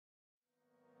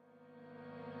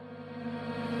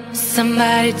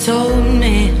Somebody told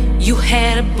me you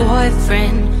had a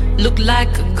boyfriend, looked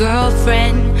like a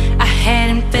girlfriend I had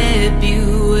in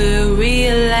February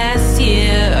last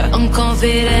year.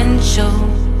 Unconfidential,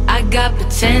 I got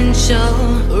potential,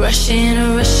 rushing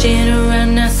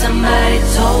around. Now somebody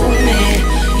told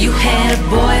me you had a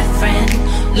boyfriend,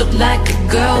 looked like a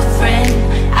girlfriend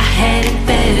I had in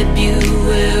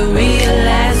February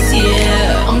last year.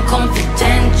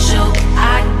 Unconfidential,